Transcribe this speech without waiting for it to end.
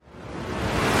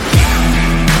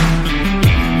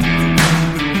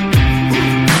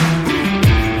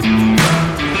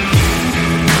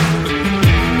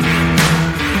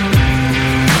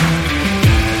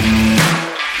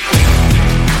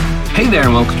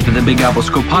welcome to the Big Apple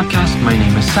School podcast. My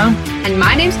name is Sam. And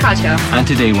my name's Katja. And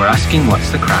today we're asking what's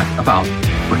the crack about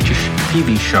British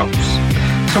TV shows.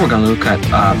 So we're going to look at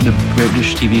the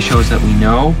British TV shows that we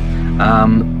know,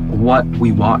 what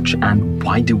we watch and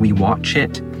why do we watch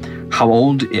it, how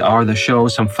old are the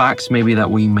shows, some facts maybe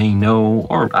that we may know,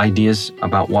 or ideas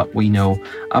about what we know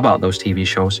about those TV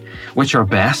shows, which are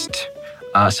best.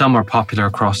 Some are popular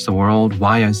across the world.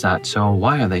 Why is that so?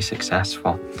 Why are they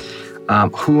successful?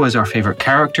 Who is our favorite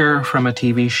character from a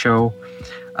TV show?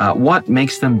 What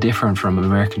makes them different from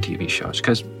American TV shows?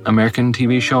 Because American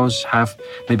TV shows have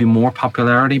maybe more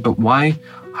popularity, but why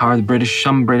are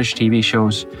some British TV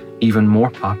shows even more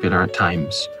popular at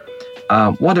times?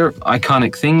 What are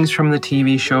iconic things from the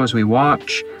TV shows we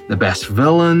watch? The best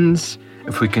villains,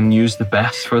 if we can use the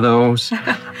best for those.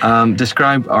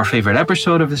 Describe our favorite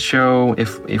episode of the show,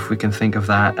 if we can think of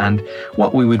that, and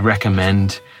what we would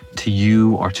recommend to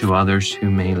you or to others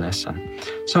who may listen.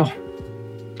 So,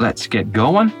 let's get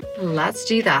going. Let's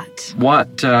do that.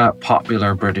 What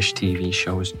popular British TV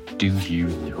shows do you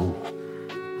know?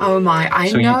 Oh my,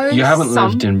 I know you haven't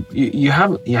some. lived in you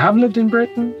have lived in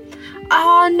Britain?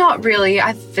 Not really.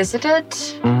 I've visited.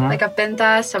 Like I've been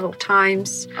there several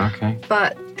times. Okay.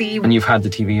 But And you've had the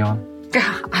TV on?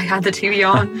 I had the TV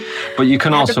on. But you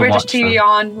can also the British watch TV them.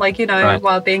 on, Right.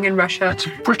 while being in Russia. It's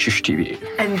British TV.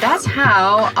 And that's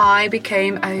how I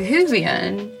became a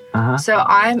Whovian. So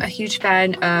I'm a huge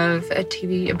fan of a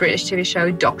British TV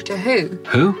show, Doctor Who.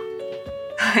 Who?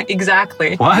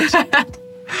 Exactly. What?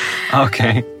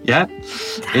 Okay. Yeah.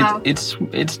 How-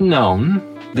 It's known.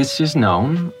 This is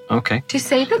known. Okay. To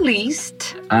say the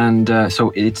least. And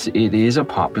so it is a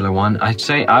popular one.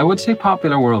 I would say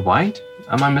popular worldwide.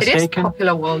 Am I It is mistaken?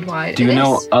 popular worldwide. Do you It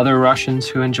know is. other Russians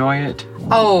who enjoy it?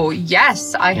 Oh,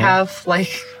 yes. I have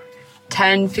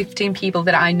 10, 15 people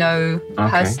that I know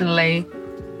personally.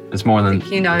 It's more than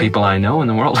people I know in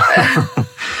the world.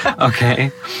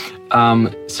 Okay.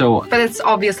 But it's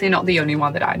obviously not the only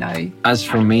one that I know. As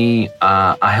for me,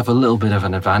 I have a little bit of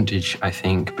an advantage, I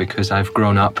think, because I've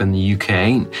grown up in the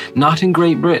UK, not in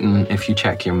Great Britain, if you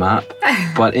check your map,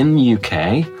 but in the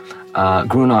UK.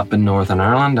 Grown up in Northern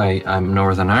Ireland, I'm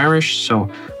Northern Irish, so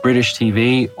British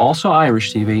TV, also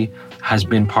Irish TV, has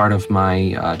been part of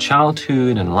my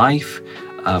childhood and life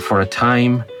for a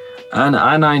time, and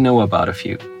I know about a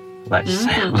few.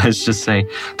 Let's just say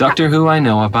Doctor Who I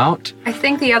know about. I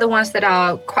think the other ones that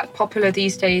are quite popular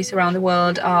these days around the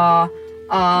world are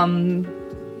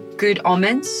Good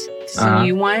Omens. It's a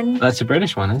new one. That's a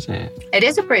British one, isn't it? It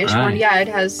is a British one, yeah. It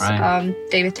has Right.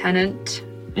 David Tennant.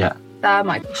 Yeah.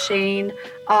 Michael Sheen.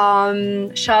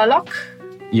 Sherlock.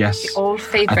 Yes. The old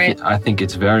favourite. I think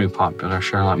it's very popular,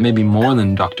 Sherlock. Maybe more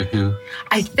than Doctor Who.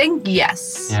 I think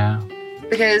yes. Yeah.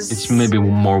 Because It's maybe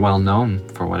more well known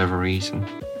for whatever reason.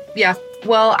 yeah.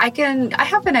 Well, I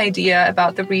have an idea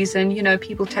about the reason.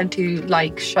 People tend to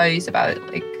like shows about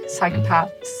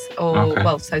psychopaths or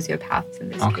sociopaths in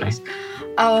this case.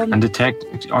 And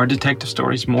are detective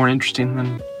stories more interesting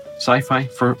than sci-fi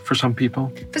for some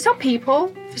people? For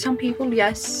some people,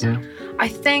 yes. Yeah. I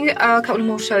think a couple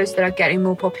more shows that are getting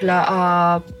more popular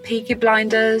are Peaky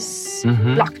Blinders,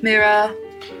 Black Mirror.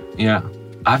 Yeah.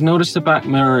 I've noticed that Black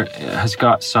Mirror has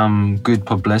got some good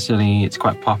publicity. It's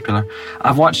quite popular.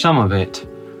 I've watched some of it.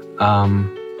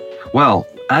 Well,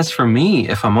 as for me,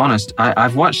 if I'm honest,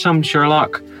 I've watched some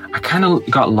Sherlock. I kind of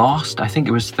got lost. I think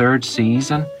it was third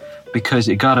season because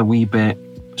it got a wee bit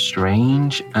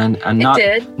strange and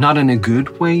not in a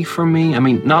good way for me. I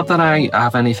mean, not that I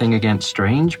have anything against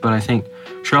strange, but I think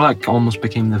Sherlock almost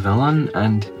became the villain,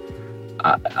 and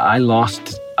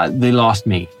they lost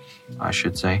me, I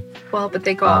should say. Well, but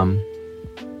they got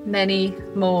many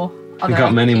more other we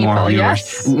got many people, more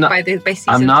viewers. yes, by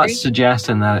season I'm not 3.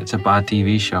 suggesting that it's a bad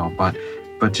TV show, but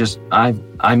just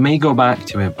I may go back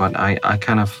to it, but I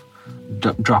kind of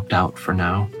dropped out for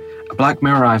now. Black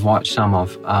Mirror I've watched some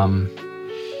of.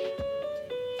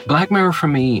 Black Mirror for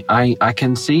me, I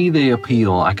can see the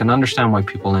appeal. I can understand why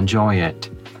people enjoy it.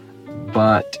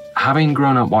 But having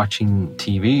grown up watching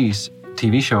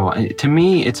TV show, to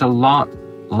me, it's a lot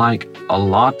like a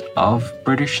lot of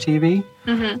British TV.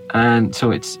 And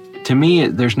so to me,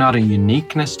 there's not a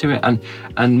uniqueness to it.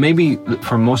 And maybe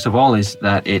for most of all is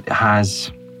that it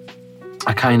has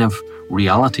a kind of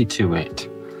reality to it.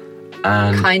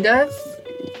 And kind of.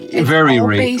 Very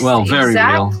real. Very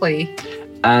exactly. real.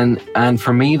 And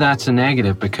for me, that's a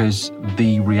negative because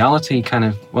the reality kind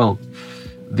of,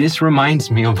 this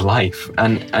reminds me of life,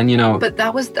 and But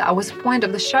that was the point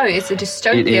of the show. It's a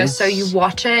dystopia, so you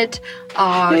watch it.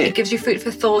 It gives you food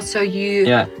for thought, so you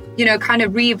kind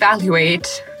of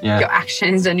reevaluate your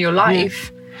actions and your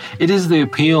life. It is the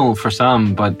appeal for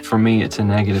some, but for me it's a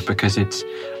negative because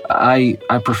I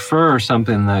prefer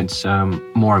something that's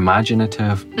more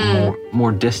imaginative,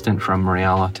 more distant from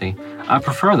reality. I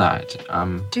prefer that.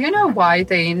 Do you know why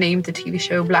they named the TV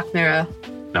show Black Mirror?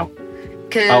 No.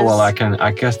 Oh well, I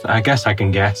guess I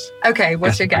can guess. Okay,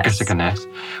 what's your guess? I guess I can guess.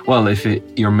 Well, if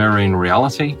you're mirroring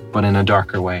reality, but in a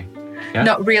darker way. Yeah?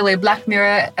 Not really. Black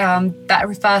Mirror, that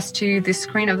refers to the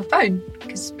screen of the phone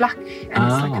because it's black and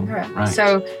it's like a mirror. Right.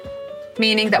 So,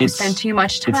 meaning that we spend too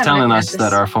much time. It's telling us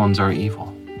that our phones are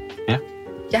evil. Yeah.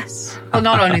 Yes. Well,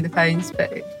 not only the phones,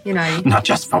 but not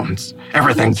just phones.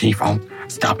 Everything's evil.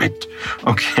 Stop it.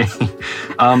 Okay.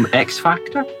 X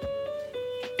Factor.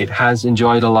 It has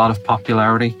enjoyed a lot of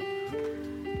popularity.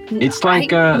 It's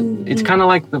like it's kind of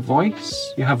like The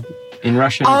Voice. You have in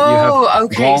Russian. Oh, you have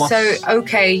okay. Golos. So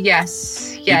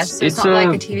yes. It's not like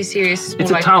a TV series. It's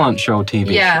a talent show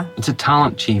TV. Yeah. It's a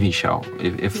talent TV show.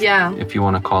 If you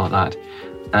want to call it that.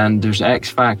 And there's X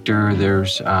Factor.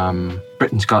 There's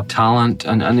Britain's Got Talent,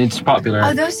 and it's popular.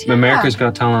 Oh, those. Yeah. America's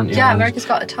Got Talent. Yeah, America's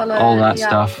Got Talent. All that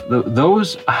stuff.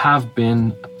 Those have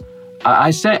been.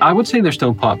 I would say they're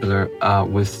still popular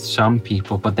with some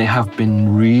people, but they have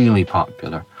been really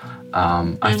popular.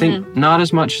 I think not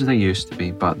as much as they used to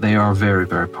be, but they are very,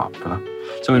 very popular.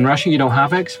 So in Russia, you don't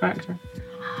have X Factor?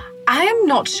 I am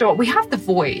not sure. We have The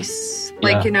Voice,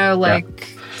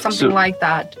 something like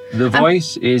that. The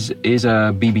Voice is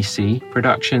a BBC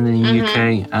production in the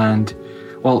UK, and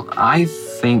well, I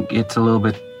think it's a little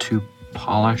bit too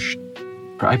polished.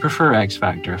 I prefer X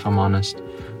Factor, if I'm honest.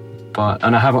 But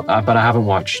I haven't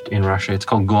watched in Russia. It's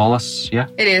called Golos, yeah?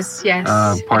 It is, yes.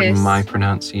 Pardon my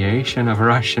pronunciation of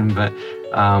Russian, but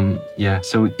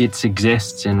so it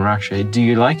exists in Russia. Do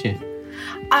you like it?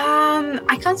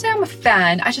 I can't say I'm a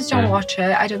fan. I just don't watch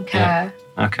it. I don't care.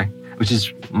 Yeah. Okay. Which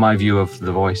is my view of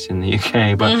The Voice in the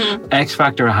UK. But X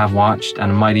Factor I have watched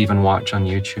and might even watch on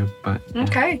YouTube. But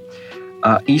okay.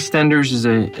 EastEnders is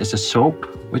a soap,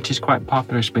 which is quite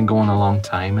popular. It's been going a long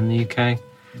time in the UK.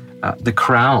 The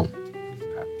Crown.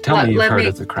 Tell me you've heard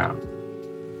of The Crown.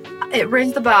 It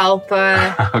rings the bell,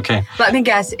 but okay. Let me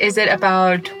guess. Is it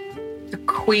about the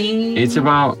Queen? It's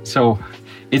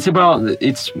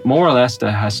more or less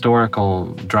the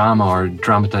historical drama or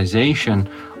dramatization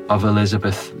of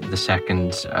Elizabeth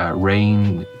II's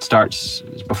reign. It starts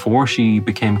before she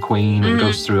became queen and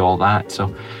goes through all that.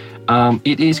 So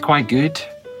it is quite good.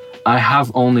 I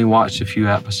have only watched a few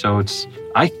episodes.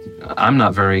 I'm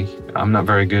not very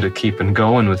good at keeping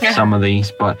going with some of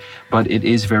these, but it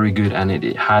is very good, and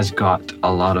it has got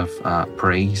a lot of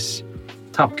praise.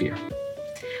 Top Gear.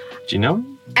 Do you know?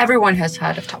 Everyone has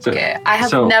heard of Top Gear. I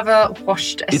have never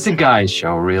watched It's a guy's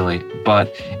show, really,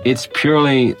 but it's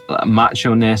purely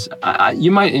macho-ness.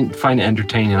 You might find it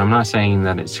entertaining. I'm not saying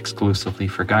that it's exclusively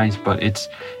for guys, but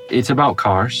it's about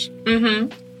cars.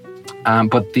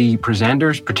 But the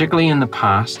presenters, particularly in the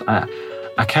past,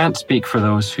 I can't speak for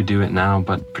those who do it now,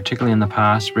 but particularly in the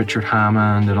past, Richard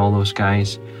Hammond and all those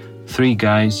guys, 3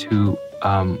 guys who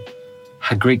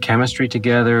had great chemistry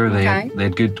together. They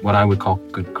had good, what I would call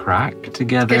good crack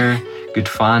together, good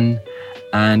fun.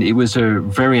 And it was a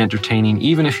very entertaining,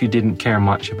 even if you didn't care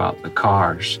much about the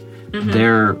cars.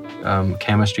 Their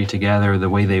chemistry together, the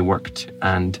way they worked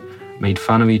and made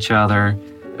fun of each other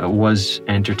was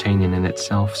entertaining in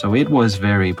itself. So it was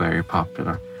very, very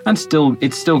popular. And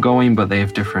it's still going, but they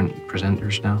have different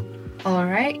presenters now. All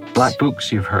right. Black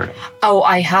Books, you've heard of. Oh,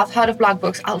 I have heard of Black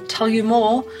Books. I'll tell you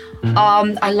more.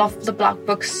 I love the Black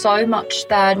Books so much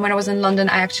that when I was in London,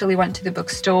 I actually went to the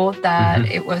bookstore that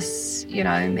it was,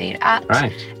 made at.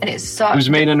 Right. And it's so... It was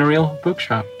made in a real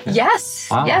bookshop. Yeah. Yes.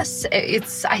 Wow. Yes.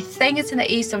 I think it's in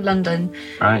the east of London.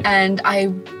 Right. And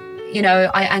I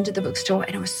entered the bookstore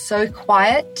and it was so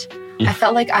quiet. Yeah. I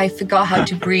felt like I forgot how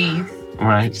to breathe.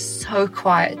 Right. It's so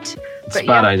quiet. It's a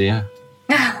bad idea.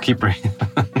 Keep breathing.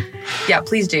 Yeah,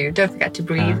 please do. Don't forget to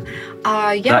breathe.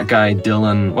 That guy,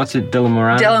 Dylan, what's it, Dylan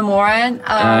Moran? Dylan Moran.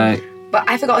 But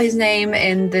I forgot his name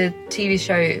in the TV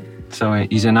show. So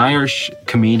he's an Irish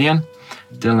comedian,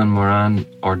 Dylan Moran,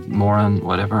 or Moran,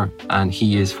 whatever, and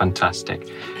he is fantastic.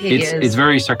 It's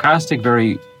very sarcastic,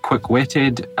 very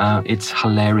quick-witted. It's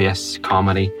hilarious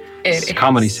comedy. It's a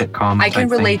comedy sitcom. I can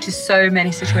relate to so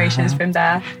many situations from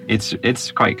there.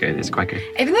 It's quite good. It's quite good.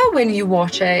 Even though when you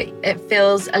watch it, it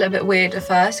feels a little bit weird at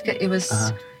first. It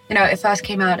was, it first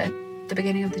came out at the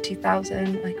beginning of the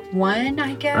 2001,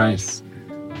 I guess.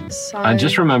 Right. So I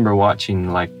just remember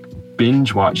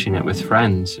binge watching it with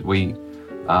friends. We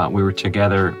were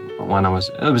together when it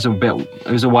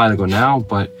was a while ago now,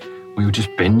 but we would just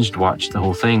binged watch the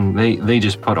whole thing. They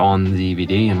just put on the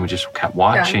DVD and we just kept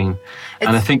watching. Yeah.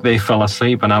 And I think they fell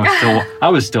asleep, and I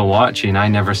was still watching. I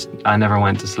never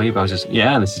went to sleep. I was just,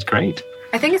 this is great.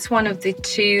 I think it's one of the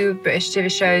 2 British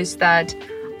TV shows that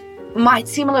might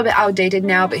seem a little bit outdated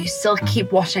now, but you still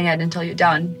keep watching it until you're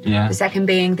done. Yeah. The second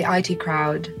being The IT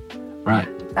Crowd. Right.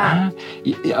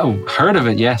 Heard of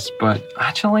it, yes, but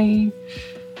actually,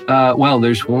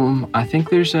 there's one. I think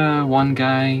there's one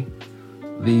guy,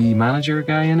 the manager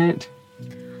guy in it.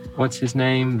 What's his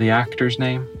name? The actor's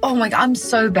name? Oh my God, I'm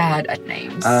so bad at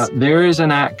names. There is an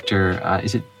actor.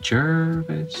 Is it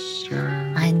Jervis?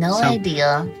 I no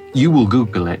idea. You will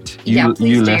Google it. Please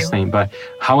do. Listening. But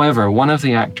however, one of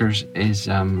the actors is,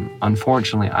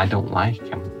 unfortunately, I don't like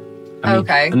him.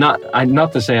 Okay.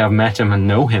 Not to say I've met him and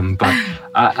know him, but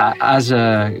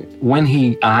when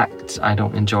he acts, I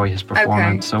don't enjoy his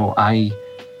performance. Okay. So I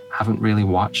haven't really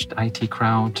watched IT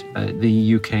Crowd,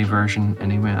 the UK version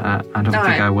anyway. I don't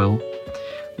think I will.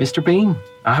 Mr. Bean.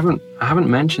 I haven't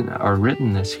mentioned or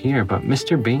written this here, but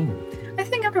Mr. Bean. I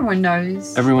think everyone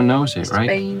knows. Everyone knows it, Mr. right?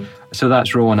 Bean. So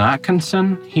that's Rowan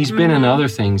Atkinson. He's been in other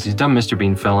things. He's done Mr.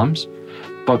 Bean films,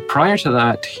 but prior to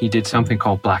that, he did something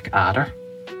called Blackadder.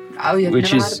 Oh, you've never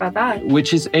heard about that.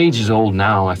 Which is ages old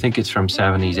now. I think it's from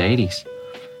 70s, 80s.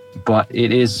 But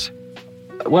it is,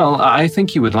 I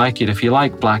think you would like it if you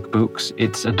like black books.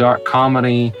 It's a dark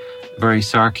comedy, very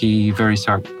sarky,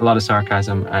 a lot of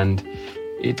sarcasm, and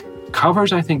it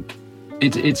covers, I think,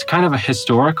 it's kind of a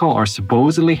historical or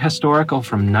supposedly historical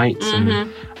from knights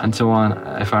and so on,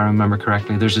 if I remember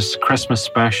correctly. There's this Christmas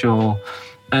special,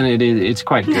 and it's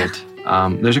quite good.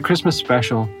 There's a Christmas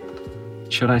special.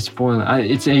 Should I spoil it?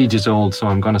 It's ages old, so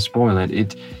I'm going to spoil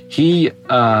it. He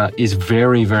is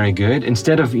very, very good.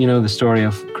 Instead of, the story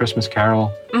of Christmas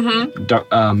Carol,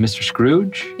 Mr.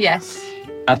 Scrooge. Yes.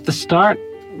 At the start,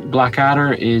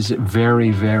 Blackadder is very,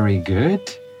 very good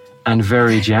and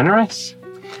very generous.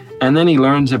 And then he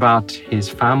learns about his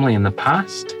family in the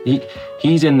past.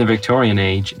 He's in the Victorian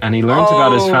age, and he learns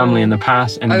about his family in the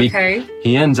past, and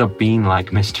he ends up being like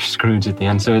Mr. Scrooge at the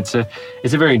end. So it's a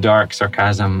very dark,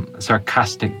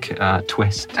 sarcastic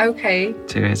twist. Okay.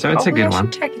 To it. So it's a good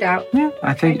one. Check it out. Yeah,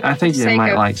 I think you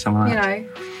might like some of that.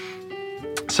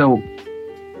 So,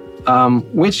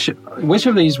 which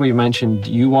of these we mentioned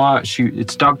you watch?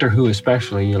 It's Doctor Who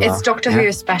especially. It's Doctor Who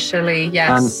especially.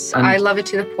 Yes, and I love it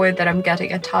to the point that I'm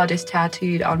getting a TARDIS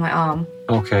tattooed on my arm.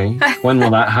 Okay, when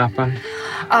will that happen?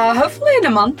 Hopefully in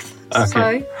a month.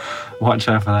 Okay, watch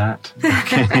out for that.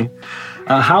 Okay,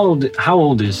 how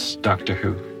old is Doctor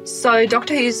Who? So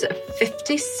Doctor Who's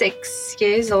 56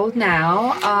 years old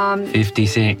now.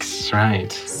 56,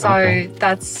 right? So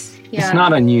that's. Yeah. It's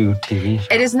not a new TV show.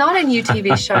 It is not a new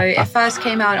TV show. It first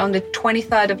came out on the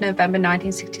 23rd of November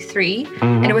 1963,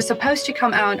 and it was supposed to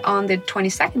come out on the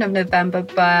 22nd of November,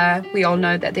 but we all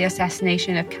know that the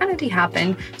assassination of Kennedy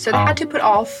happened, so they had to put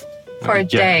off for a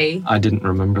day. I didn't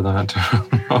remember that.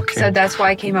 Okay. So that's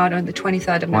why it came out on the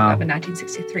 23rd of November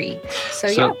 1963.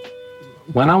 So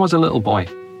when I was a little boy,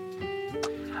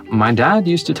 my dad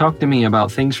used to talk to me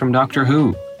about things from Doctor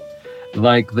Who.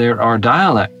 Like there are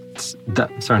dialects.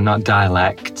 Not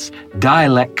dialects.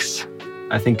 Dialects,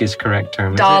 I think is correct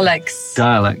term. Dialects.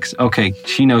 Okay,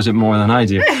 she knows it more than I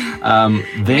do.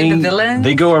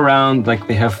 They go around like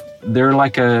they're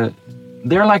like a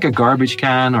garbage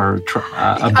can or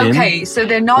a bin. Okay, so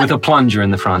they're not with a plunger in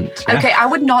the front. Yeah? Okay, I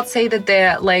would not say that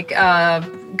they're like a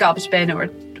garbage bin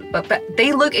but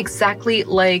they look exactly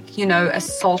like a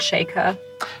salt shaker.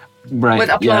 Right. With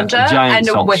a plunger and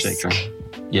a whisk. Shaker.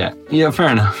 Yeah, fair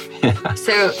enough. Yeah.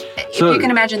 So if you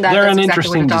can imagine that, they're that's an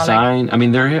exactly interesting design. I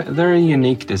mean, they're a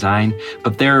unique design,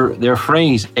 but their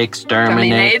phrase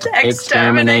exterminate.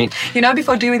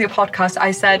 Before doing the podcast,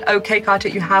 I said, "Okay, Carter,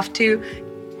 you have to,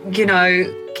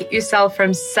 keep yourself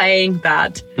from saying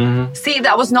that." Mm-hmm. See,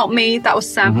 that was not me. That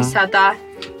was Sam who said that.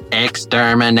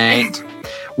 Exterminate.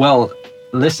 Well.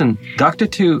 Listen, Doctor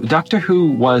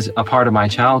Who was a part of my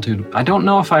childhood. I don't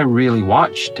know if I really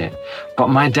watched it, but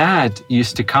my dad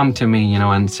used to come to me,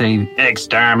 and say,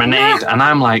 exterminate. And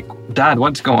I'm like, Dad,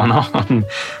 what's going on?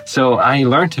 So I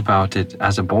learned about it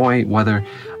as a boy,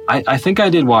 I think I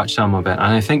did watch some of it,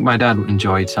 and I think my dad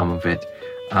enjoyed some of it.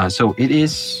 So it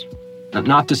is,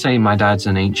 not to say my dad's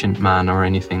an ancient man or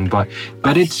anything, but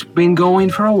it's been going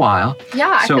for a while.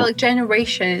 Yeah, I feel like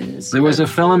generations. There was a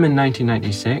film in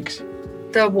 1996.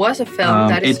 There was a film,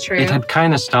 that is true. It had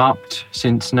kind of stopped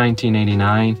since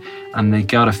 1989, and they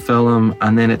got a film,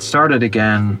 and then it started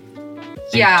again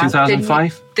Yeah,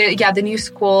 2005? The New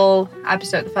School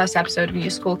episode, the first episode of New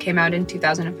School came out in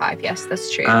 2005. Yes,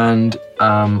 that's true. And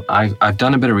I've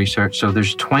done a bit of research. So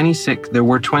there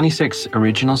were 26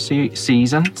 original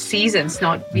seasons. Seasons,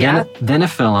 not, yeah. Then a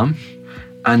film.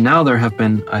 And now there have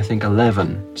been, I think,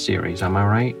 11 series. Am I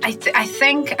right? I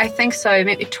think so.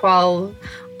 Maybe 12.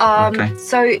 Okay.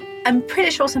 So I'm pretty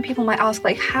sure some people might ask,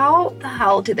 like, how the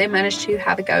hell did they manage to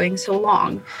have it going so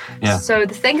long? Yeah. So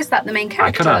the thing is that the main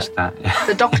character, I could ask that.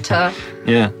 the Doctor,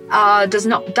 Yeah. does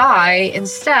not die.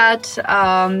 Instead,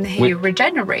 he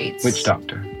regenerates. Which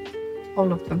Doctor?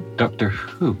 All of them. Doctor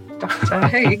Who? Doctor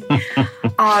Who.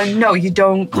 No, you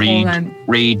don't call them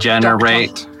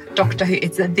Regenerate. Doctor Who.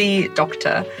 It's the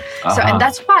Doctor. Uh-huh. So, and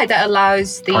that's why that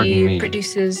allows Pardon the me.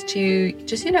 producers to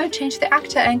just, change the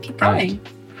actor and keep Right. going.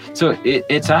 So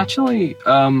it's actually,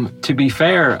 to be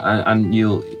fair, and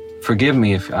you'll forgive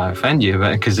me if I offend you,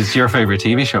 because it's your favorite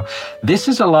TV show. This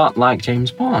is a lot like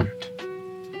James Bond.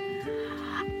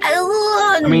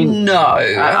 I mean, no.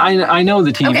 I know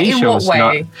the TV Okay, in show what is way?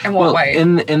 not. In what way?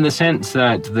 In the sense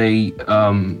that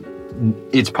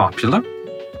it's popular.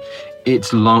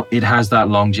 It has that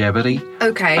longevity.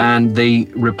 Okay. And they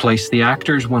replace the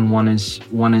actors when one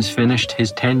is finished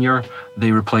his tenure.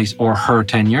 They replace, or her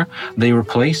tenure. They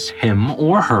replace him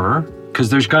or her, because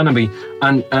there's gonna be,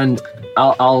 and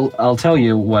I'll tell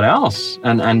you what else.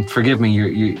 And forgive me,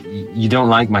 you don't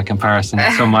like my comparison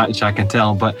so much, I can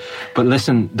tell. But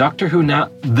listen, Doctor Who now,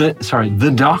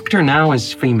 the Doctor now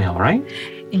is female, right?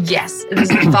 Yes, it is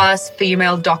the first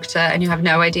female Doctor, and you have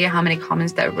no idea how many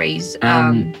comments that raised.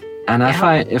 And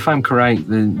if I'm correct,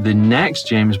 the next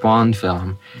James Bond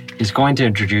film is going to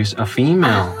introduce a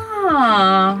female.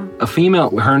 A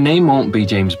female. Her name won't be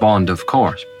James Bond, of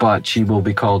course, but she will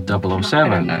be called 007. I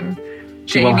don't know.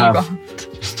 She will Jamie have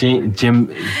Bond. Jim.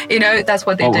 That's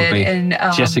what they What would did be? in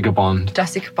Jessica Bond.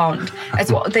 Jessica Bond.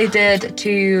 That's what they did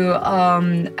to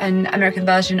an American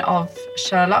version of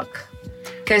Sherlock.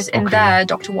 Because in there,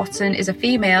 Dr. Watson is a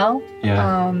female.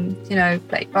 Yeah.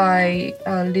 Played by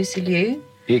Lucy Liu.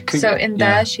 So in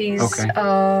there, she's okay.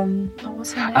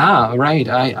 what's her name? Right.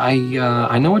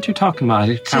 I know what you're talking about.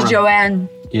 She's Joanne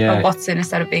Yeah. Watson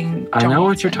instead of being John I know what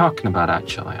Watson. you're talking about.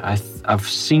 Actually, I've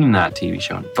seen that TV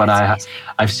show, but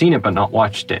I've seen it but not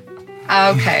watched it.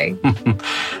 Okay.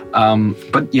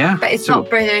 But yeah. But it's not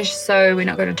British, so we're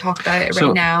not going to talk about it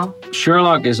right now.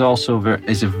 Sherlock is also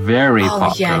very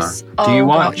popular. Yes. Do you God,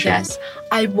 watch it? Yes.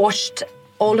 I watched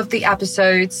all of the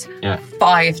episodes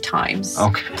 5 times.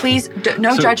 Okay. Please,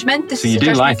 no judgment. This so is you a do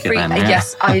judgment like it free. then, yeah?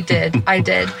 Yes, I did. I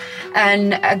did.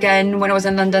 And again, when I was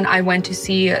in London, I went to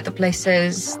see the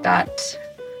places that,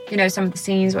 some of the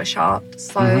scenes were shot.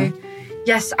 So,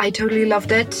 yes, I totally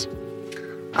loved it.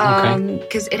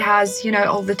 Because it has,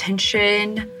 all the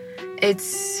tension.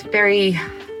 It's very,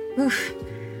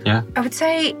 Yeah. I would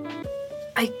say,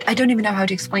 I don't even know how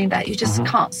to explain that. You just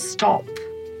can't stop.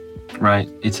 Right.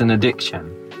 It's an addiction.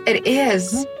 It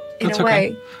is, in That's a way.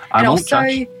 okay. I And won't also,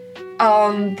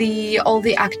 judge. all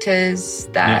the actors,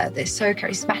 they're so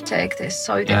charismatic. They're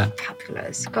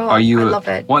fabulous. God, I love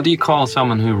it. What do you call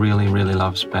someone who really, really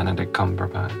loves Benedict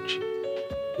Cumberbatch?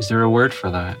 Is there a word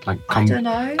for that? Like I don't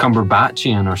know.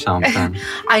 Cumberbatchian or something?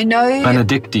 I know.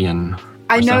 Benedictian.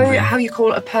 I know something. how you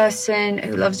call a person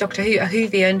who loves Doctor Who a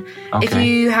Whovian. Okay. If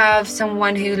you have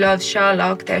someone who loves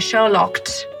Sherlock, they're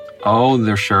Sherlocked. Oh,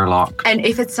 they're Sherlock. And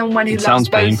if it's someone who It loves sounds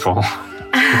both, painful.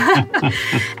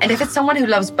 and if it's someone who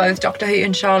loves both Doctor Who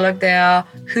and Sherlock, they're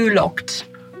Who-locked.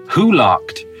 Who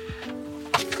locked?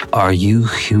 Are you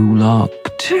who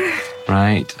locked?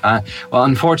 Right. Well,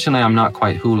 unfortunately, I'm not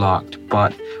quite who locked,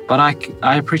 but I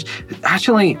appreciate.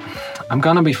 Actually, I'm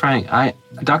gonna be frank.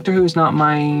 Doctor Who is not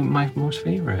my most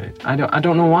favorite. I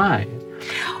don't know why.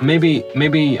 Maybe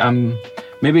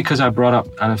because I brought up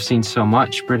and I've seen so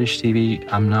much British TV,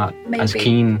 I'm not as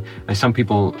keen as some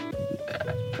people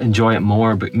enjoy it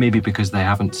more, but maybe because they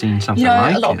haven't seen something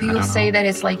like it. A lot of people I don't say know. that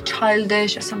it's like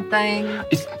childish or something.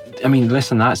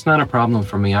 Listen, that's not a problem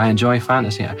for me. I enjoy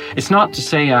fantasy. It's not to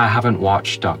say I haven't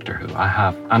watched Doctor Who. I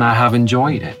have, and I have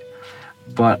enjoyed it.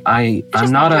 But I'm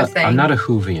not a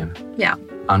Whovian. Yeah.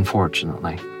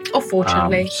 Unfortunately. Or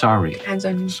fortunately. Sorry. Depends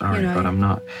on, Sorry, but I'm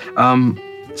not.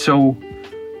 So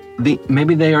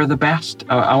maybe they are the best.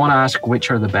 I want to ask,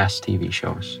 which are the best TV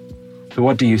shows? So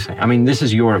what do you think? This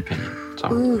is your opinion.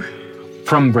 So,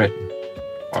 from Britain.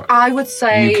 I would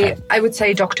say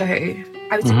UK. Doctor Who.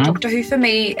 I would say Doctor Who for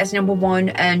me is number 1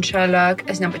 and Sherlock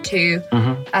is number 2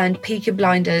 and Peaky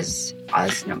Blinders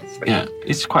as number 3. Yeah,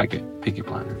 it's quite good. Peaky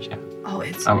Blinders, yeah. Oh,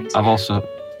 it's I've amazing. also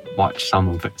watched some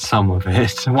of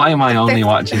it. Why am I only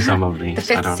watching some of these?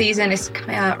 The 5th season is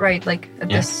coming out at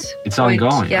this it's point.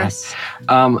 ongoing. Yes.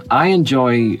 Right?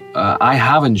 I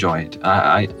have enjoyed.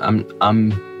 I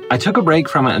took a break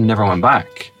from it and never went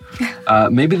back.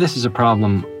 Maybe this is a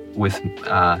problem with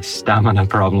stamina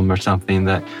problem or something,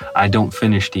 that I don't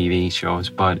finish TV shows,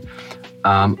 but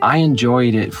I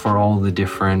enjoyed it for all the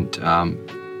different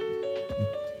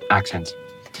accents.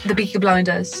 The Peaky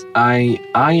Blinders. I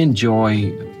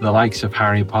enjoy the likes of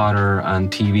Harry Potter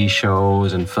and TV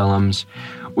shows and films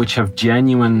which have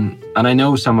genuine, and I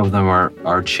know some of them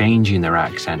are changing their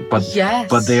accent, but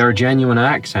they are genuine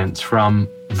accents from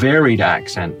varied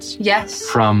accents. Yes.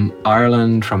 From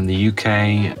Ireland, from the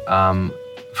UK,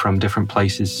 from different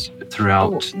places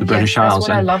throughout the British Isles. That's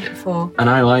what I love it for. And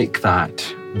I like that.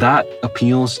 That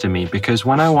appeals to me, because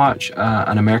when I watch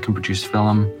an American-produced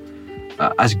film,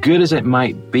 as good as it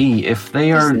might be, if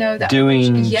they are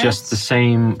doing just the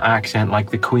same accent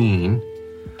like the Queen,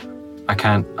 I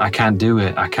can't do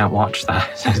it. I can't watch that.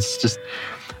 It's just,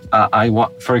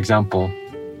 for example,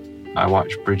 I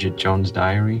watched Bridget Jones'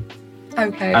 Diary.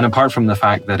 Okay. And apart from the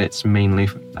fact that it's mainly,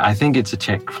 I think it's a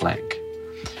chick flick.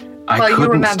 I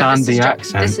couldn't stand the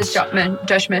accent. This is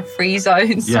judgment-free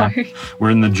zone. So. Yeah, we're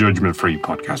in the judgment-free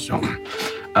podcast zone.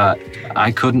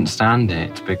 I couldn't stand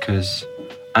it because,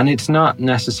 and it's not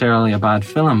necessarily a bad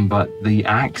film, but the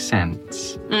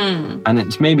accents. And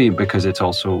it's maybe because it's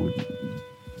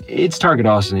target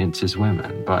audience is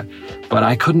women, but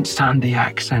I couldn't stand the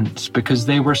accents because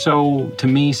they were so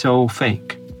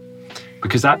fake.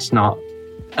 Because that's not,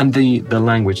 and the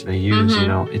language they use,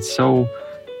 it's so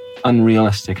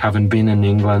unrealistic. Having been in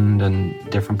England and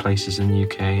different places in the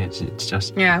UK, it's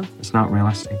just it's not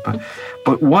realistic. But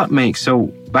what makes,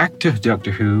 so back to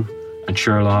Doctor Who and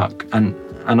Sherlock and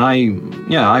I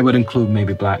would include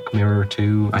maybe Black Mirror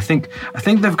too. I think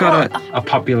they've got a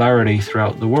popularity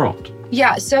throughout the world.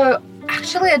 Yeah. So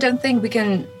actually, I don't think we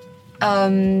can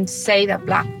say that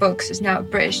Black Books is now a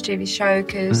British TV show,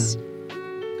 because.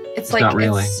 It's like, not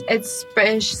really. It's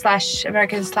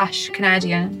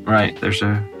British/American/Canadian. Right.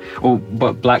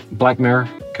 But Black Mirror,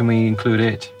 can we include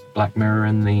it? Black Mirror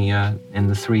in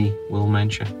the 3 we'll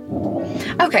mention.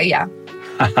 Okay, yeah.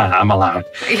 I'm allowed.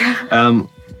 Yeah.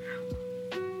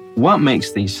 What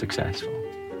makes these successful?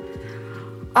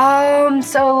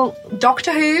 So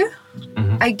Doctor Who,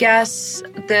 I guess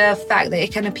the fact that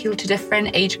it can appeal to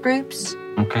different age groups.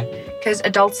 Okay. Because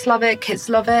adults love it, kids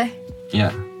love it.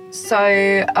 Yeah.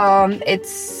 So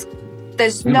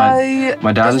there's no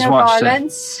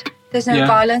violence. There's no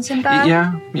violence in that.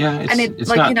 Yeah. And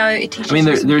it's not, it teaches. I mean,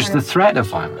 there's the threat of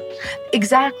violence.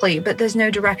 Exactly, but there's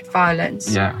no direct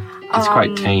violence. Yeah, it's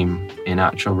quite tame in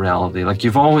actual reality. Like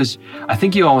I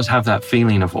think you always have that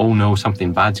feeling of, oh no,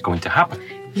 something bad's going to happen.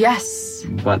 Yes.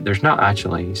 But there's not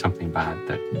actually something bad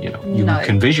that you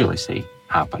can visually see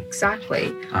happen.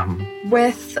 Exactly.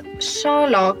 With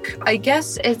Sherlock, I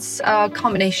guess it's a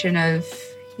combination of,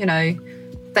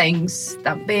 things,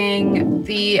 that being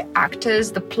the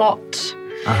actors, the plot,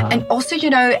 and also,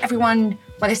 everyone,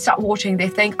 when they start watching, they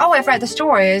think, oh, I've read the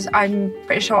stories, I'm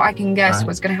pretty sure I can guess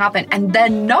what's going to happen. And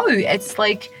then no, it's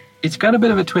like... It's got a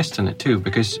bit of a twist in it too,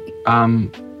 because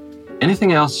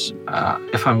anything else,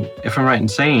 if I'm right in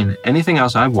saying, anything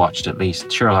else I've watched, at least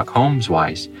Sherlock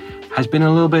Holmes-wise, has been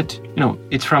a little bit,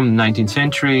 it's from 19th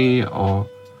century or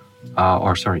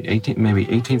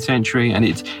 18th century, and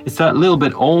it's that little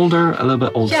bit older, a little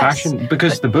bit old-fashioned,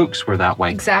 because the books were that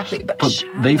way. Exactly, but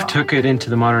they've took it into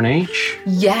the modern age.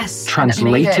 Yes,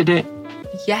 translated it.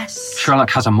 Yes, Sherlock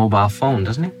has a mobile phone,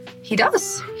 doesn't he? He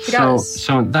does. He does.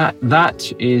 So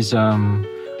that is a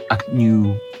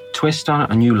new twist on it,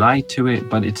 a new light to it,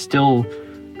 but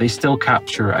they still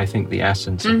capture, I think, the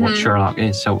essence of what Sherlock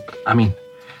is. So I mean.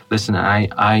 Listen, I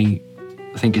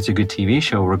think it's a good TV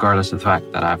show, regardless of the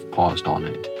fact that I've paused on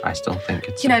it. I still think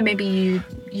it's... maybe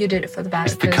you did it for the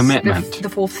best. It's the commitment. The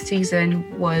 4th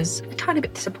season was a tiny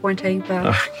bit disappointing,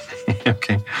 but...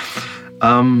 Okay.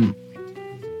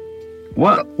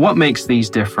 What makes these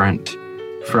different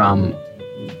from...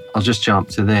 I'll just jump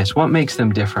to this. What makes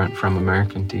them different from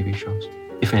American TV shows,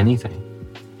 if anything?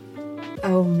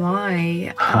 Oh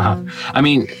my! I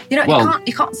mean,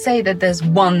 you can't say that there's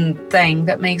one thing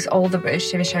that makes all the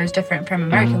British TV shows different from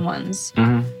American ones.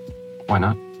 Why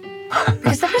not?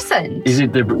 Because there isn't.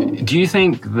 Do you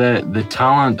think the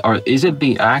talent, or is it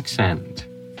the accent?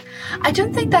 I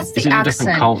don't think that's the accent. Is it a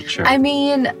different culture? I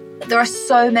mean, there are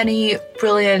so many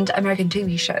brilliant American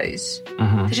TV shows.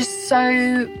 They're just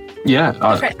so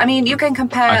different. I mean, you can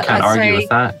compare. I can't argue with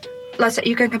that. Let's say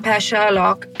you can compare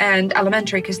Sherlock and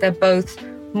Elementary, because they're both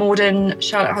modern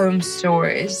Sherlock Holmes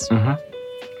stories.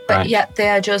 but Right. yet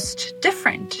they're just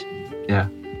different. Yeah.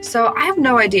 So I have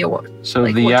no idea what. So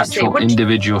like, the what to say. actual What-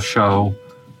 individual show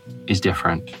is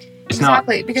different. It's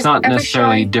Exactly, not. because It's not every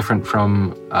necessarily show- different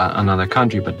from another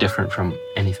country, but different from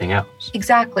anything else.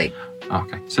 Exactly.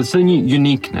 Okay. So it's the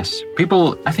uniqueness.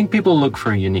 I think people look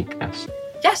for uniqueness.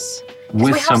 Yes. 'Cause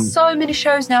With we have some- so many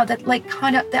shows now that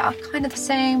they are kind of the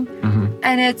same,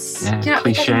 and it's Yeah, we're getting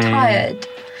cliche. tired.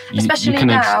 Especially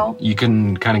now. You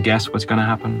can kind of guess what's going to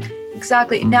happen.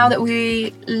 Exactly. Now that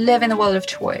we live in the world of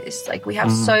choice, like we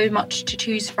have so much to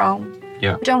choose from.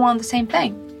 Yeah. We don't want the same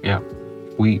thing. Yeah.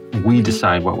 We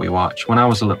decide what we watch. When I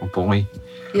was a little boy,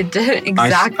 You do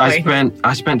exactly.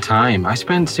 I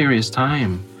spent serious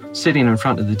time sitting in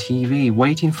front of the TV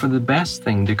waiting for the best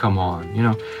thing to come on. You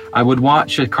know, I would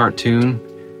watch a cartoon.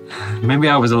 Maybe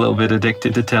I was a little bit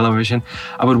addicted to television.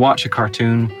 I would watch a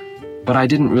cartoon, but I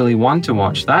didn't really want to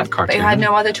watch that cartoon. But you had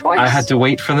no other choice. I had to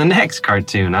wait for the next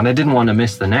cartoon, and I didn't want to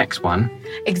miss the next one.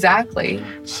 Exactly.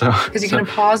 So Because you couldn't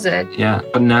pause it. Yeah,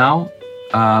 but now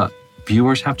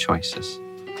viewers have choices.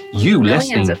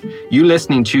 Millions You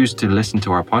listening choose to listen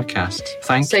to our podcast.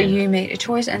 Thank So you. you made a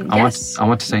choice, and I yes,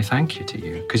 want to say thank you to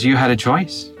you because you had a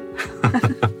choice.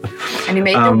 and you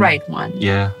made the right one.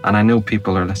 Yeah, and I know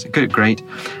people are listening. Good, great.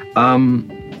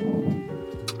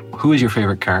 Who is your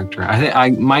favorite character?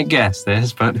 I might guess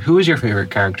this, but who is your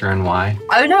favorite character and why?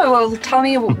 Oh no! Well, tell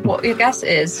me what your guess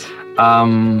is.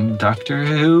 Doctor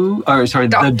Who? Or sorry,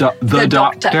 the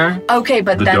Doctor. Okay,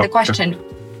 but The then the Doctor. question: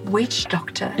 which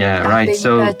Doctor? Yeah, There right. being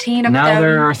So 13 of now them.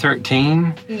 there are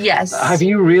 13. Yes. Have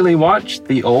you really watched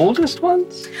the oldest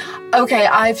ones? Okay,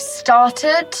 I've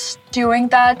started doing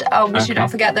that. We should Okay.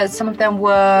 not forget that some of them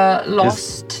were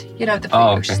lost. You know, the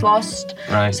previous okay. lost.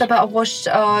 Right. So, but I watched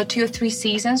 2 or 3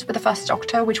 seasons with the first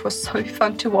Doctor, which was so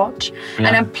fun to watch. Yeah.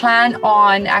 And I plan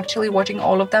on actually watching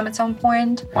all of them at some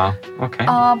point. Wow. Okay.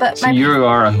 But So my you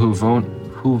are a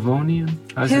Whovonian?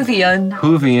 How's it? Whovian.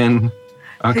 Whovian.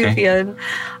 Okay. Whovian.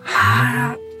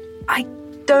 I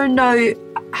don't know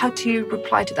how to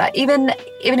reply to that. Even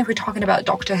if we're talking about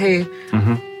Doctor Who,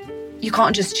 you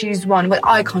can't just choose one. But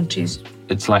I can't choose.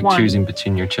 It's like One. choosing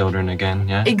between your children again,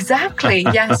 yeah? Exactly,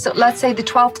 yes. So let's say the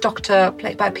 12th Doctor,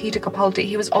 played by Peter Capaldi,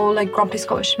 he was all like grumpy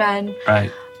Scottish man.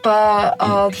 Right.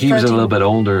 But He was a little bit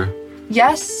older.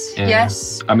 Yes, Yeah.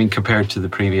 yes, I mean, compared to the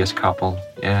previous couple,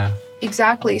 yeah.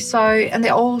 exactly. So, and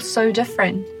they're all so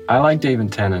different. I like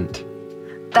David Tennant.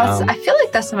 That's I feel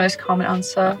like that's the most common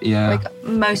answer. Yeah. Like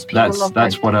most people love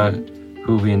That's David what a Tennant.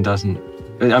 Whovian doesn't.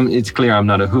 It's clear I'm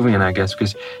not a Whovian, I guess,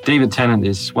 because David Tennant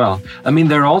is, well, I mean,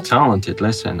 they're all talented.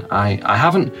 Listen, I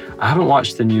haven't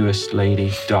watched the newest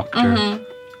Lady Doctor.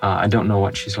 I don't know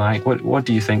what she's like. What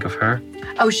do you think of her?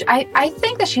 Oh, I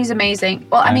think that she's amazing.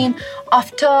 Well, I Yeah. mean,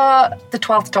 after the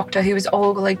 12th Doctor, who was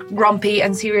all like grumpy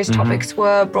and serious topics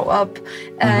were brought up,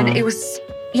 and it was,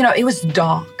 you know, it was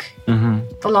dark.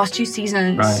 The last 2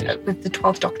 seasons Right. with the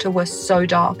 12th Doctor were so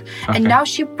dark. Okay. And now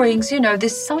she brings, you know,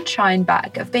 this sunshine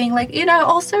back of being like, you know,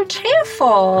 also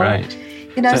cheerful. Right.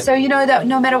 You know, So- so you know that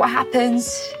no matter what happens,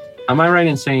 Am I right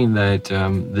in saying that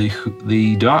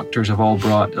the doctors have all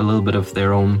brought a little bit of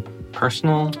their own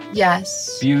personal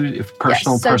yes. view,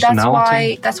 personal yes. So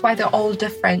personality? that's why they're all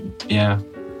different. Yeah.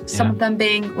 Some Yeah. of them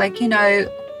being like, you know,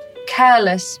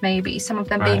 careless maybe. Some of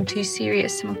them being Right. too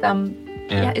serious. Some of them,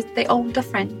 Yeah. they're all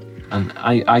different. And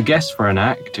I guess for an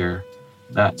actor,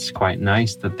 that's quite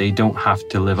nice that they don't have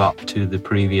to live up to the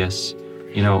previous,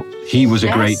 you know, he was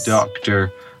a great Yes.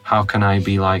 doctor. How can I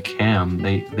be like him?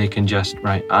 They can just,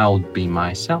 right, I'll be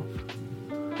myself.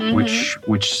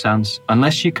 Which sounds,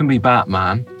 unless you can be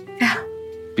Batman,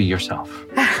 be yourself.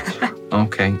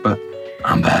 Okay, but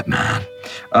I'm Batman.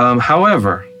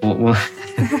 However, well,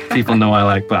 people know I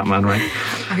like Batman, right?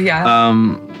 Yeah.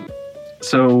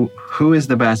 So who is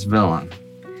the best villain?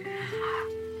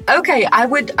 Okay,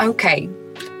 okay.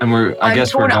 And I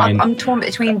guess we're going. I'm torn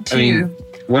between two. I mean,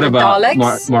 what The about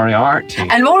Daleks? Moriarty?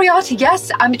 And Moriarty,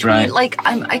 yes, I'm between. Right. Like,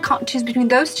 I can't choose between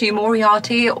those two,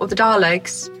 Moriarty or the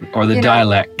Daleks. Or the you know.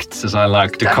 dialects, as I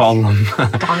like to call them.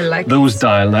 Dialect. Those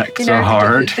dialects You know, are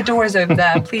hard. The door is over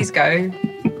there. Please go.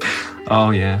 Oh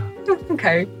yeah,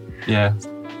 Okay. yeah.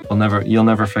 You'll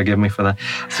never forgive me for that.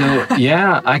 So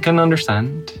yeah, I can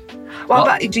understand. Well,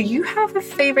 but do you have a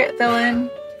favorite villain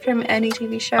from any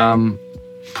TV show?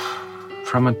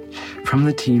 From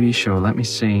the TV show, let me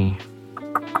see.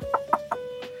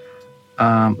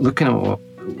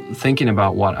 Thinking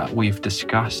about what we've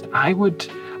discussed, I would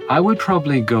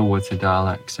probably go with the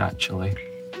Daleks. Actually,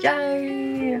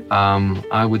 Yay!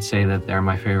 I would say that they're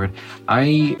my favorite.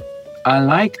 I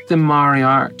like the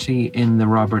Moriarty in the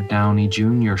Robert Downey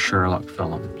Jr. Sherlock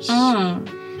films.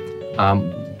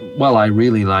 well, I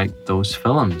really liked those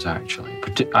films, actually.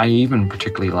 I even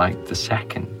particularly liked the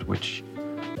second, which,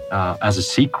 as a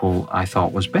sequel, I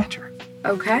thought was better.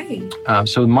 Okay.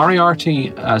 So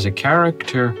Moriarty as a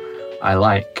character, I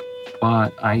like,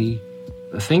 but I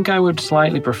think I would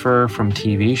slightly prefer from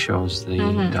TV shows the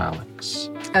Daleks.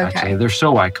 Okay. Actually, they're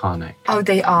so iconic. Oh,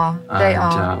 they are. They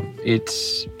are.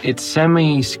 It's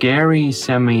semi-scary,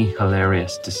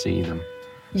 semi-hilarious to see them.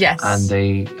 Yes. And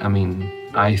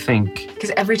I think...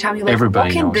 Because every time you're like, what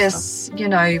can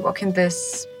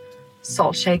this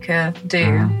salt shaker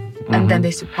do? And then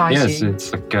they surprise you. Yes,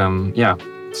 it's like,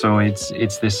 So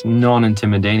it's this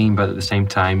non-intimidating, but at the same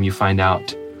time, you find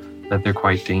out that they're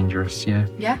quite dangerous. Yeah.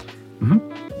 Yeah.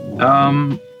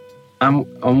 And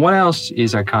what else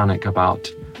is iconic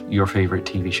about your favorite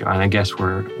TV show? And I guess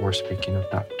we're speaking of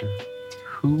Doctor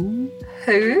Who.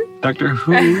 Who? Doctor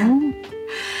Who.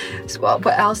 So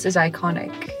what else is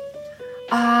iconic?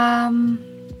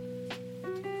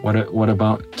 What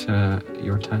about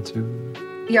your tattoo?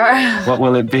 Yeah. What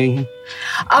will it be?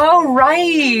 Oh,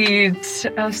 right.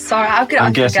 I'm sorry. How could I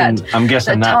forget? I'm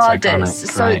guessing that's TARDIS. iconic.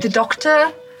 So right. the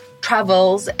Doctor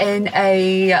travels in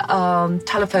a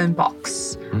telephone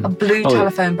box, a blue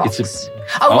telephone box.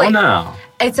 Wait. No.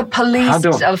 It's a police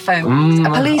telephone box.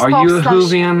 A police are box. Are you a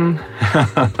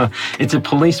Whovian? It's a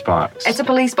police box. It's a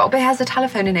police box, but it has a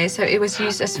telephone in it, so it was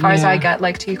used, as far as I get,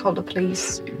 like to call the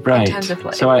police. Right. In terms of,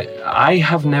 like, so I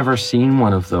have never seen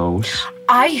one of those.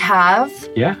 I have.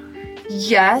 Yeah.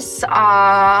 Yes.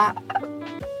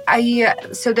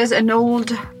 So there's an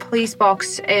old police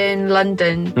box in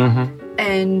London,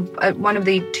 in one of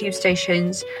the tube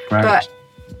stations, right. But.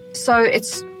 So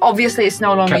it's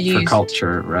no longer kept used. For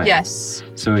culture, right? Yes.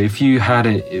 So if you had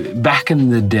it back in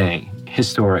the day,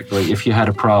 historically, if you had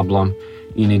a problem,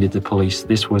 you needed the police.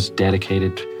 This was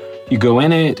dedicated. You go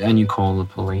in it and you call the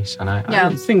police,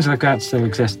 and things like that still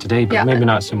exist today, but maybe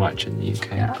not so much in the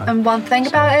UK. Yeah. And one thing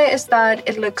about it is that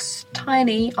it looks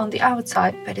tiny on the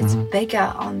outside, but it's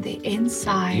bigger on the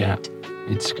inside. Yeah,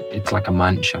 it's like a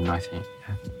mansion, I think.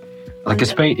 Like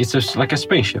it's just like a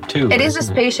spaceship too. It is a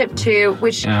spaceship too,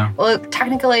 which, well,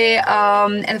 technically,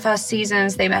 in the first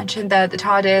seasons, they mentioned that the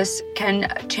TARDIS can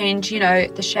change,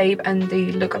 the shape and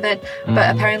the look of it.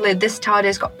 But apparently this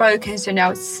TARDIS got broken, so now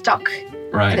it's stuck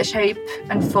in the shape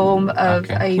and form of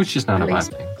a which is not police.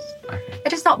 a bad thing, I think.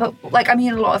 It is not, but a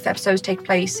lot of episodes take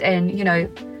place in,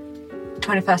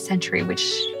 21st century, which,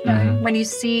 when you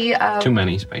see... Too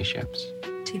many spaceships.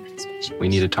 We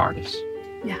need a TARDIS.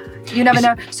 Yeah, you never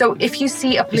know. So if you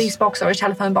see a police box or a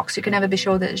telephone box, you can never be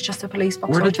sure that it's just a police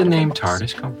box. Where or a did the name box.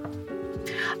 TARDIS come from?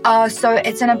 So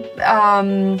it's in a.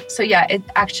 It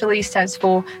actually stands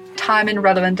for Time in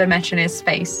Relevant Dimension is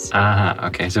Space.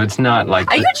 Okay, so it's not like.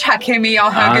 Are you checking me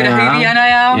on how good a Whovian I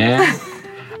am? Yeah,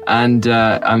 and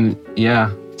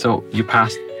So you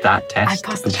passed that test. I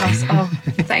passed the test. Oh,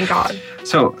 thank God.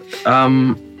 So,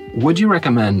 would you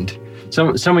recommend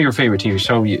some of your favorite TV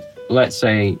shows? Let's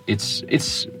say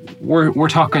we're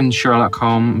talking Sherlock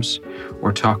Holmes,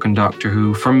 we're talking Doctor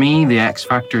Who. For me, The X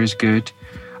Factor is good.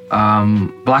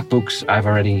 Black Books I've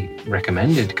already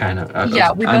recommended, kind of.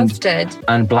 Yeah, we both did.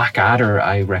 And Blackadder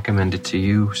I recommended to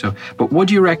you. So, but would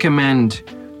you recommend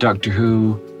Doctor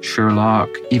Who, Sherlock,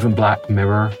 even Black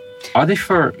Mirror? Who are they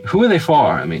for?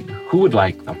 I mean, who would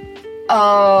like them?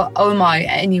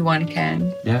 Anyone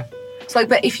can. Yeah. So,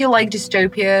 but if you like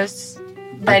dystopias,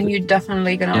 then you're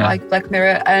definitely going to like Black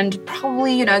Mirror and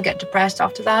probably, get depressed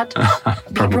after that.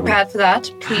 Be prepared for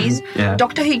that, please. Yeah.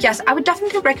 Doctor Who, yes, I would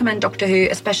definitely recommend Doctor Who,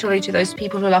 especially to those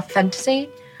people who love fantasy.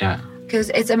 Yeah. Because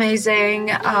it's amazing.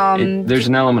 There's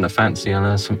an element of fantasy and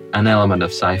an element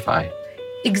of sci-fi.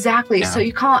 Exactly. Yeah. So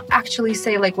you can't actually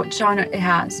say what genre it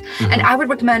has. And I would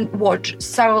recommend watch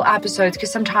several episodes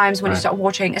because sometimes when you start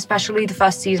watching, especially the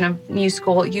first season of New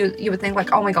School, you would think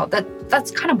oh my God, that's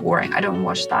kind of boring. I don't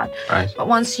watch that. Right. But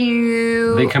once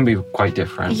you... They can be quite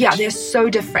different. Yeah, they're so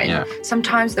different. Yeah.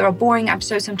 Sometimes there are boring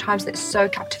episodes. Sometimes they're so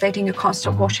captivating you can't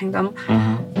stop watching them.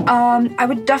 I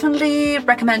would definitely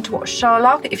recommend to watch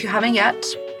Sherlock if you haven't yet.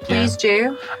 Please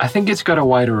do. I think it's got a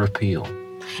wider appeal.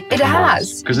 It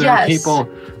has. Because there are people,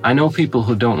 I know people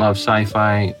who don't love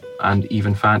sci-fi and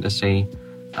even fantasy,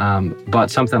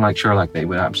 but something like Sherlock they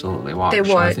would absolutely watch. They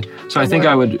would. I think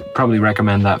I would probably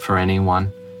recommend that for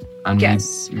anyone. And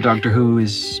Doctor Who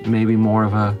is maybe more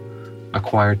of a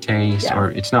acquired taste,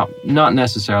 or it's not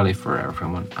necessarily for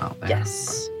everyone out there.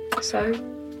 Yes. So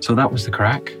that was the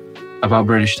crack about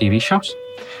British TV shows.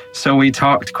 So we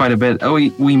talked quite a bit.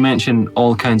 We mentioned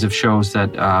all kinds of shows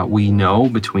that we know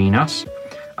between us.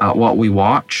 What we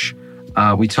watch.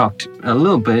 We talked a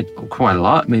little bit, quite a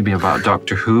lot, maybe about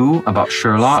Doctor Who, about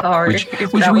Sherlock, Sorry, which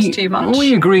that was too much.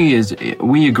 We agree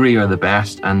are the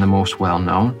best and the most well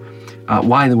known.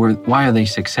 Why are they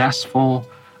successful?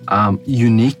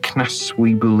 Uniqueness,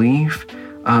 we believe.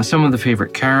 Some of the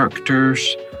favorite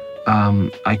characters,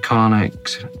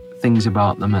 iconic things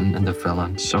about them, and the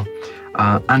villains. So,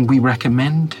 and we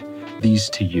recommend these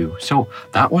to you. So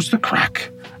that was the crack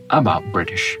about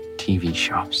British TV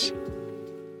shows.